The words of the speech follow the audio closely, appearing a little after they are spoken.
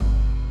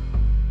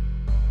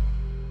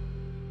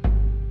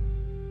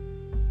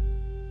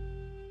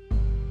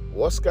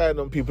What's going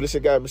on, people? This is a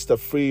guy, Mr.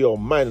 Free Your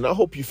Mind, and I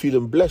hope you're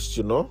feeling blessed,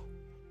 you know?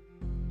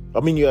 I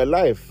mean, you're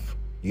alive.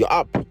 You're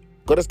up.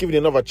 God has given you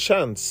another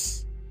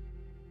chance.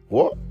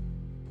 What?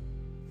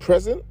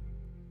 Present?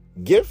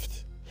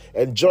 Gift?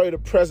 Enjoy the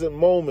present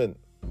moment.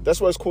 That's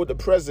why it's called the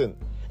present.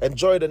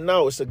 Enjoy the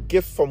now. It's a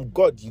gift from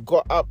God. You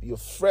got up. You're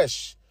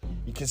fresh.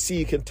 You can see,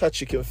 you can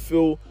touch, you can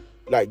feel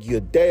like you're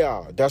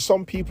there. There are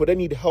some people, they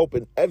need help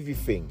in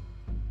everything.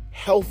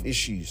 Health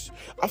issues.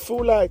 I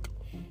feel like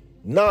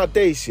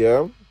nowadays,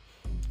 yeah,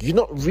 you're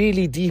not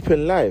really deep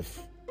in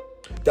life.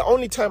 The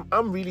only time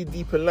I'm really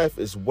deep in life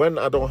is when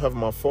I don't have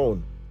my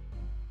phone.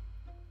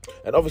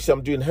 And obviously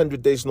I'm doing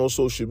 100 days no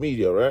social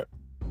media, right?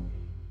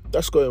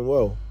 That's going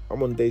well.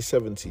 I'm on day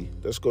 70.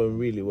 That's going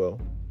really well.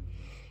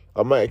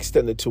 I might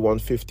extend it to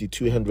 150,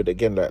 200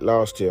 again like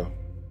last year.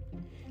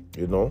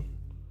 You know?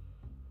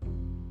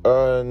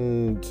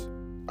 And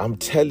I'm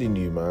telling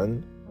you,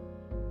 man,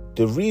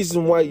 the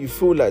reason why you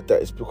feel like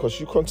that is because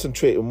you're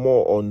concentrating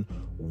more on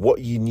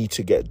what you need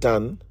to get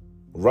done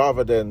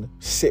rather than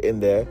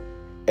sitting there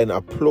and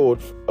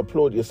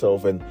applaud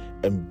yourself and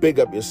big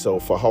up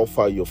yourself for how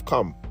far you've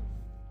come.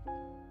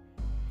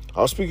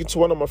 I was speaking to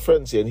one of my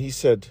friends here and he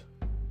said,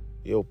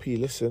 yo, P,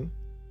 listen,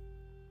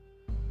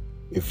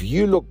 if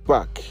you look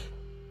back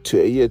to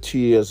a year, 2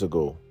 years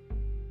ago,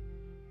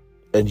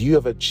 and you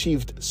have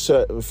achieved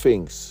certain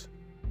things,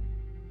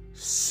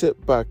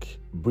 sit back,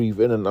 breathe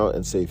in and out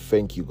and say,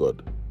 thank you,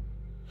 God.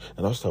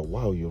 And I was like,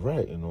 wow, you're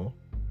right, you know.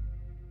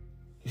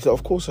 He said,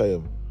 of course I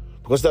am.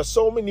 Because there's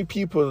so many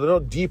people, they're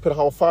not deep in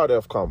how far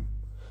they've come.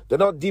 They're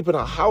not deep in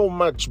how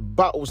much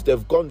battles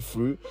they've gone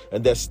through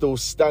and they're still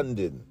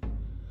standing.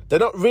 They're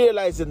not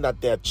realizing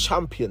that they're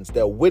champions,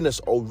 they're winners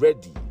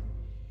already.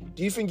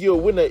 Do you think you're a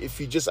winner if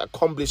you just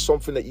accomplish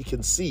something that you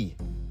can see?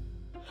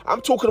 I'm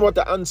talking about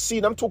the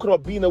unseen. I'm talking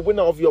about being a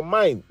winner of your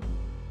mind.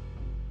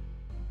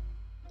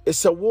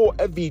 It's a war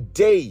every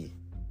day.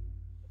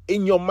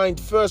 In your mind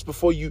first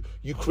before you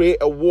create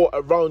a war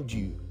around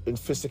you in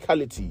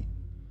physicality.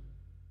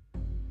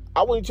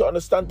 I want you to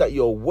understand that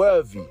you're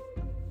worthy.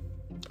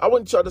 I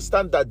want you to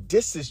understand that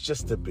this is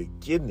just the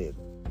beginning.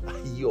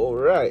 You're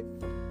right.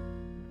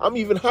 I'm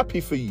even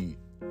happy for you.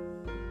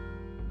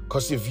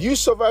 Because if you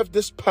survive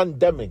this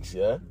pandemic,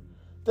 yeah,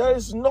 there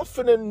is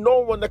nothing and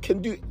no one that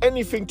can do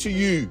anything to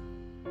you.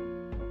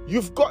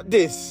 You've got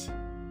this.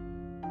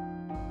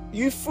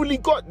 You fully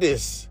got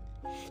this.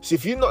 So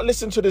if you're not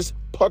listening to this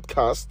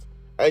podcast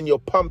and you're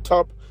pumped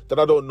up, then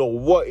I don't know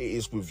what it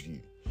is with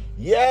you.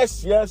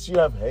 Yes, you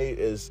have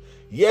haters.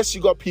 Yes,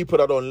 you got people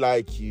that don't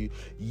like you.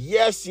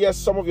 Yes,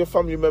 some of your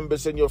family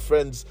members and your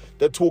friends,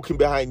 they're talking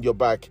behind your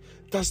back.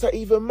 Does that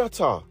even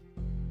matter?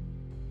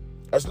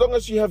 As long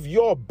as you have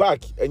your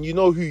back and you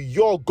know who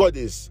your God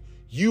is,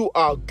 you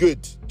are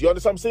good. Do you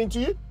understand what I'm saying to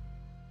you?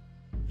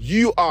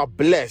 You are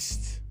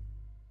blessed.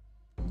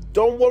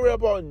 Don't worry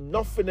about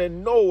nothing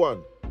and no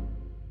one.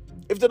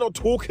 If they're not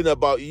talking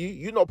about you,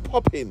 you're not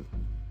popping.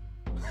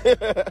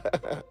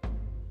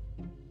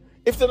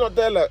 If they're not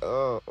there like,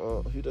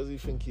 who does he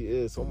think he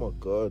is? Oh my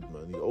God,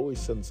 man. He always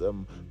sends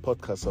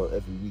podcasts out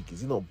every week.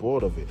 Is he not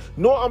bored of it?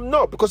 No, I'm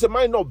not, because it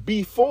might not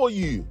be for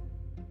you.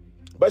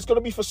 But it's going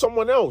to be for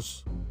someone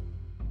else.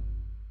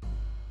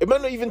 It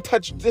might not even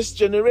touch this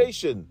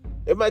generation.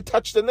 It might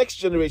touch the next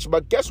generation.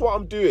 But guess what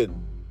I'm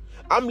doing?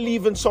 I'm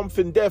leaving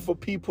something there for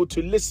people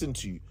to listen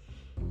to.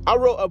 I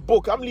wrote a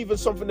book. I'm leaving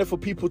something there for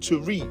people to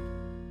read.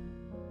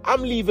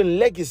 I'm leaving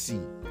legacy.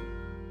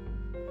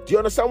 Do you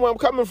understand where I'm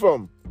coming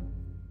from?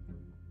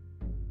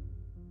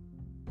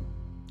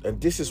 And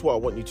this is what I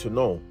want you to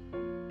know.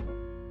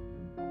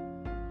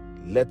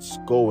 Let's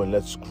go and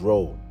let's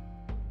grow.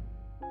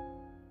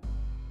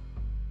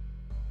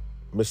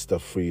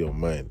 Mr. Free Your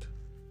Mind.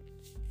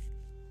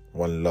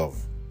 One love.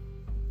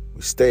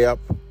 We stay up,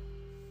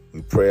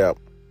 we pray up,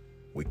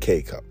 we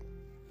cake up.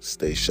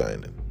 Stay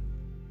shining.